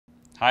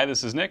Hi,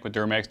 this is Nick with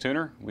Duramax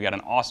Tuner. We got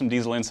an awesome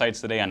diesel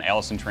insights today on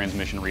Allison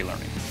Transmission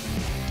Relearning.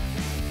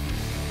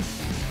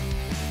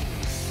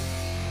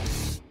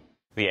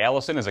 The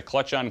Allison is a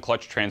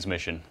clutch-on-clutch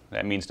transmission.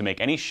 That means to make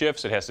any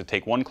shifts, it has to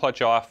take one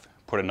clutch off,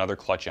 put another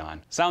clutch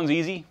on. Sounds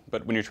easy,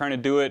 but when you're trying to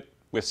do it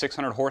with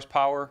 600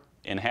 horsepower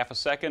in half a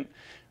second,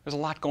 there's a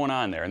lot going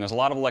on there, and there's a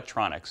lot of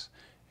electronics.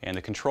 And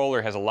the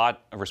controller has a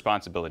lot of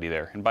responsibility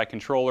there. And by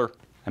controller,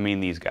 I mean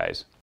these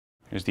guys.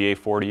 Here's the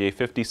A40,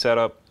 A50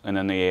 setup, and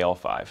then the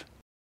AL5.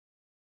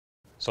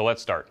 So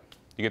let's start.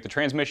 You get the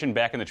transmission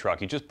back in the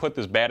truck. You just put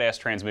this badass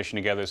transmission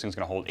together. This thing's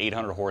going to hold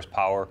 800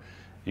 horsepower.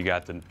 You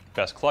got the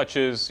best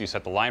clutches. You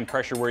set the line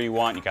pressure where you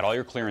want. You got all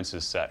your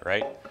clearances set,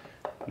 right?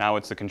 Now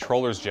it's the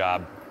controller's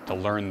job to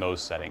learn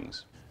those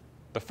settings.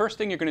 The first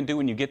thing you're going to do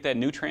when you get that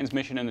new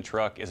transmission in the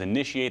truck is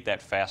initiate that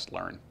fast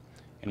learn.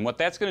 And what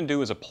that's going to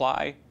do is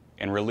apply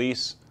and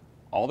release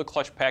all the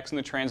clutch packs in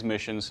the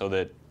transmission so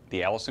that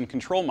the Allison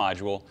control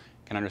module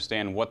can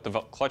understand what the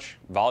clutch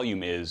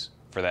volume is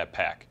for that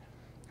pack.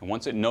 And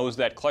once it knows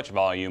that clutch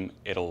volume,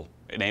 it'll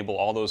enable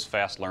all those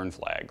fast learn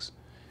flags.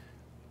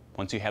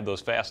 Once you have those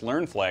fast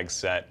learn flags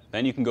set,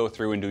 then you can go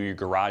through and do your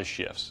garage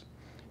shifts.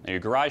 Now your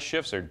garage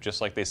shifts are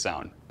just like they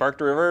sound. Park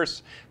to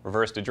reverse,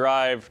 reverse to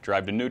drive,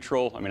 drive to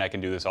neutral. I mean, I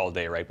can do this all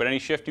day, right? But any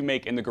shift you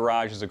make in the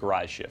garage is a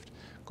garage shift.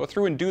 Go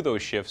through and do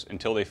those shifts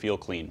until they feel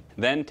clean.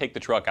 Then take the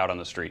truck out on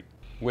the street.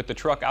 With the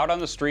truck out on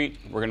the street,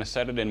 we're going to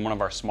set it in one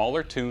of our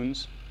smaller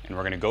tunes, and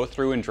we're going to go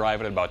through and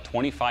drive it at about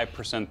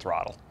 25%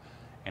 throttle.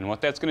 And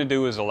what that's going to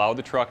do is allow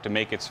the truck to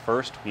make its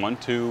first 1,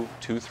 2,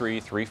 2, 3,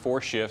 3,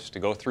 4 shifts, to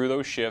go through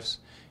those shifts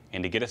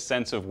and to get a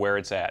sense of where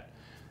it's at.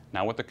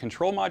 Now what the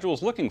control module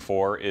is looking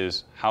for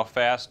is how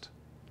fast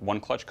one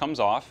clutch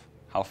comes off,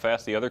 how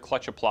fast the other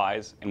clutch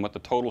applies, and what the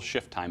total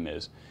shift time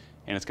is.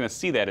 And it's going to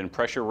see that in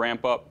pressure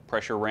ramp up,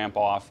 pressure ramp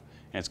off,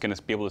 and it's going to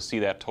be able to see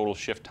that total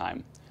shift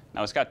time.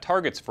 Now it's got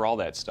targets for all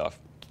that stuff.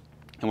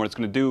 And what it's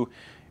going to do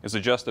is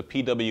adjust the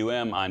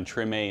PWM on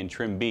trim A and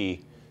trim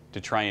B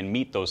to try and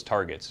meet those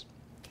targets.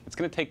 It's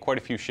going to take quite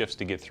a few shifts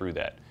to get through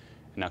that.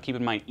 Now keep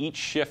in mind, each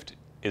shift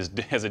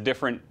has a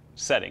different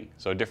setting,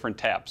 so different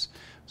taps.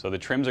 So the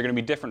trims are going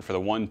to be different for the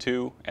 1,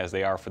 2, as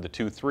they are for the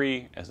 2,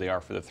 3, as they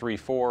are for the 3,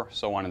 4,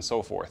 so on and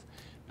so forth.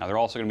 Now they're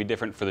also going to be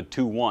different for the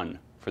 2, 1,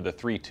 for the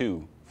 3,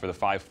 2, for the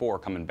 5, 4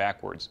 coming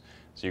backwards.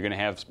 So you're going to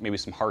have maybe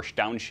some harsh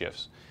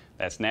downshifts.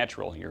 That's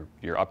natural. Your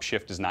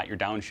upshift is not your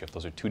downshift.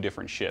 Those are two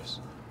different shifts.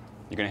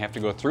 You're going to have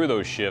to go through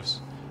those shifts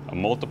a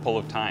multiple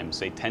of times,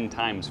 say 10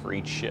 times for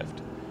each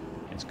shift.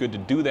 It's good to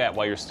do that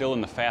while you're still in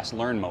the fast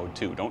learn mode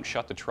too. Don't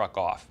shut the truck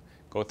off.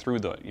 Go through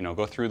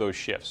those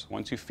shifts.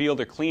 Once you feel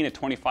they're clean at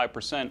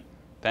 25%,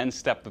 then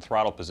step the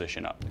throttle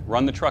position up.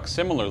 Run the truck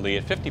similarly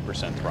at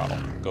 50% throttle.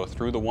 Go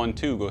through the 1,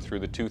 2, go through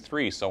the 2,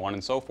 3, so on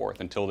and so forth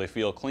until they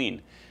feel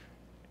clean.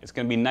 It's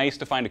going to be nice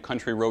to find a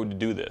country road to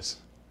do this.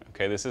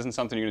 Okay, this isn't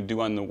something you're going to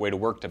do on the way to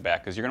work to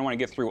back, because you're going to want to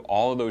get through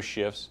all of those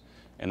shifts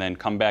and then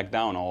come back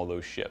down all of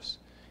those shifts.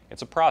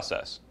 It's a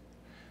process.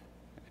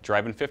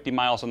 Driving 50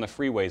 miles on the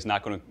freeway is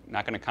not going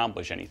to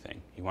accomplish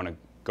anything. You want to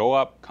go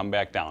up, come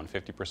back down,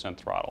 50%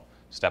 throttle.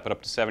 Step it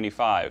up to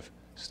 75,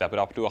 step it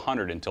up to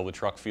 100 until the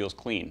truck feels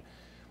clean.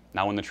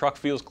 Now when the truck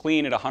feels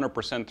clean at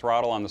 100%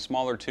 throttle on the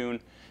smaller tune,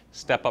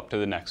 step up to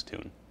the next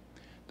tune.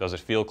 Does it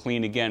feel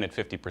clean again at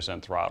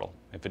 50% throttle?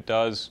 If it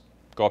does,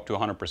 go up to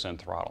 100%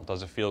 throttle.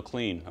 Does it feel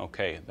clean?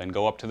 Okay, then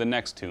go up to the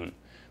next tune.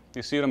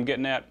 You see what I'm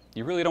getting at?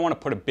 You really don't want to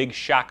put a big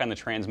shock on the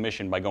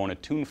transmission by going to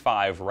tune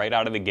 5 right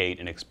out of the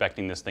gate and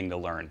expecting this thing to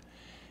learn.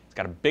 It's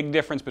got a big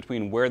difference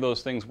between where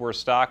those things were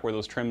stock, where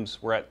those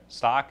trims were at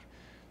stock,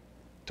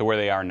 to where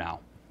they are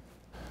now.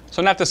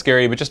 So not to scare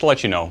you, but just to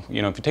let you know,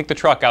 if you take the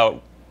truck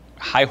out,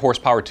 high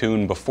horsepower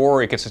tune,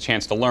 before it gets a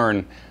chance to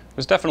learn,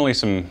 there's definitely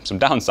some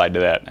downside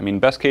to that. I mean,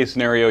 best case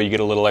scenario, you get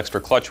a little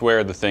extra clutch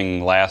wear, the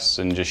thing lasts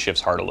and just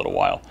shifts hard a little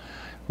while.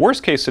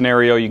 Worst case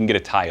scenario, you can get a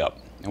tie-up.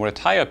 And what a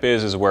tie-up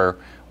is where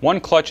one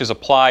clutch is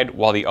applied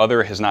while the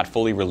other has not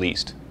fully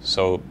released.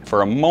 So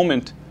for a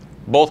moment,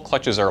 both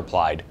clutches are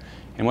applied.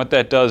 And what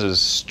that does is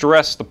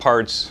stress the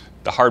parts,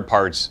 the hard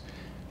parts,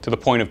 to the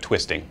point of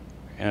twisting.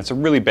 And it's a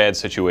really bad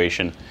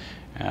situation.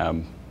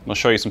 We'll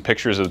show you some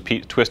pictures of the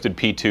twisted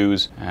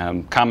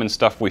P2s, common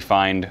stuff we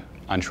find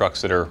on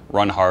trucks that are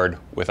run hard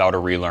without a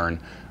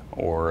relearn,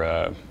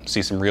 or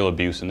see some real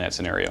abuse in that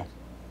scenario.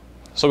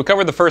 So we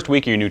covered the first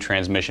week of your new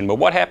transmission, but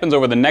what happens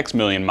over the next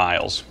 1,000,000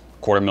 miles?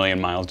 250,000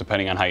 miles,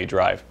 depending on how you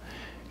drive.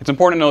 It's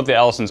important to note that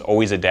Allison's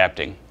always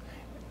adapting.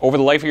 Over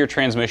the life of your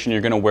transmission,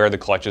 you're going to wear the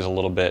clutches a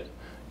little bit.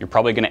 You're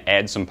probably going to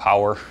add some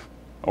power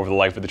over the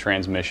life of the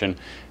transmission,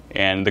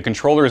 and the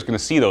controller is going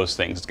to see those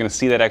things. It's going to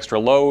see that extra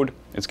load,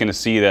 it's going to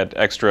see that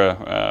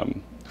extra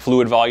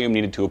fluid volume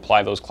needed to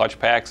apply those clutch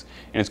packs,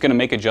 and it's going to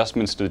make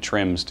adjustments to the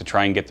trims to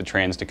try and get the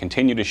trans to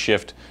continue to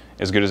shift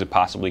as good as it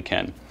possibly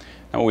can.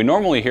 Now what we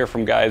normally hear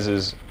from guys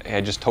is, hey,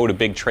 I just towed a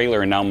big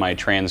trailer and now my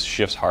trans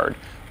shifts hard.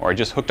 Or I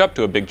just hooked up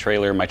to a big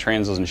trailer and my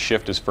trans doesn't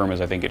shift as firm as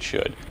I think it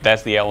should.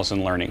 That's the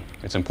Allison learning.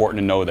 It's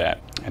important to know that.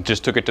 I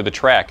just took it to the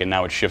track and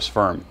now it shifts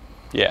firm.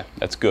 Yeah,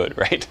 that's good,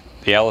 right?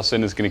 The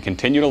Allison is going to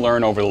continue to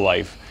learn over the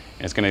life,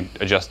 And it's going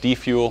to adjust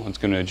defuel, it's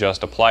going to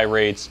adjust apply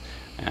rates,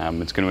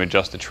 it's going to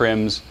adjust the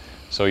trims.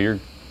 So you're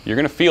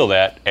going to feel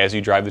that as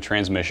you drive the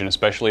transmission,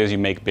 especially as you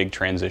make big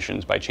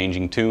transitions by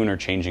changing tune or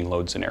changing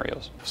load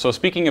scenarios. So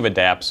speaking of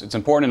adapts, it's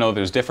important to know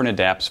there's different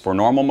adapts for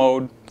normal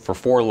mode, for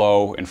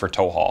 4-low, and for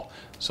tow haul.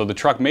 So the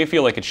truck may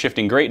feel like it's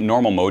shifting great in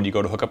normal mode. You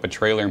go to hook up a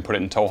trailer and put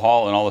it in tow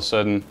haul, and all of a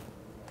sudden,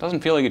 it doesn't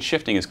feel like it's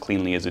shifting as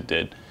cleanly as it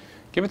did.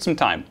 Give it some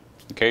time.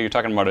 Okay, you're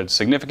talking about a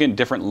significant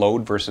different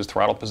load versus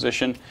throttle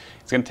position.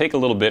 It's going to take a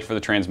little bit for the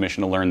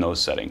transmission to learn those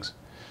settings.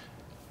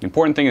 The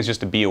important thing is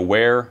just to be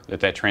aware that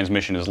that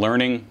transmission is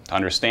learning, to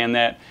understand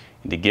that,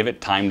 and to give it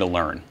time to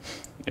learn.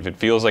 If it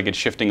feels like it's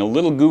shifting a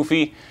little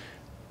goofy,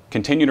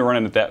 continue to run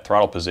it at that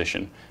throttle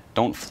position.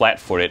 Don't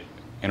flat-foot it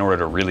in order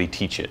to really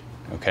teach it,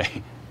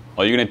 okay?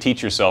 All you're going to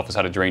teach yourself is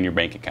how to drain your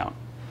bank account.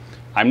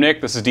 I'm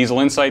Nick, this is Diesel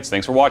Insights.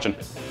 Thanks for watching.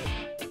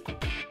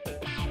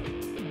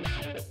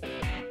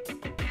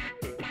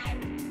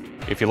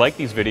 If you like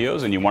these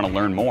videos and you want to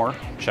learn more,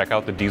 check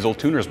out the Diesel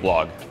Tuners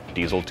blog,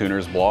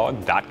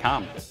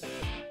 dieseltunersblog.com.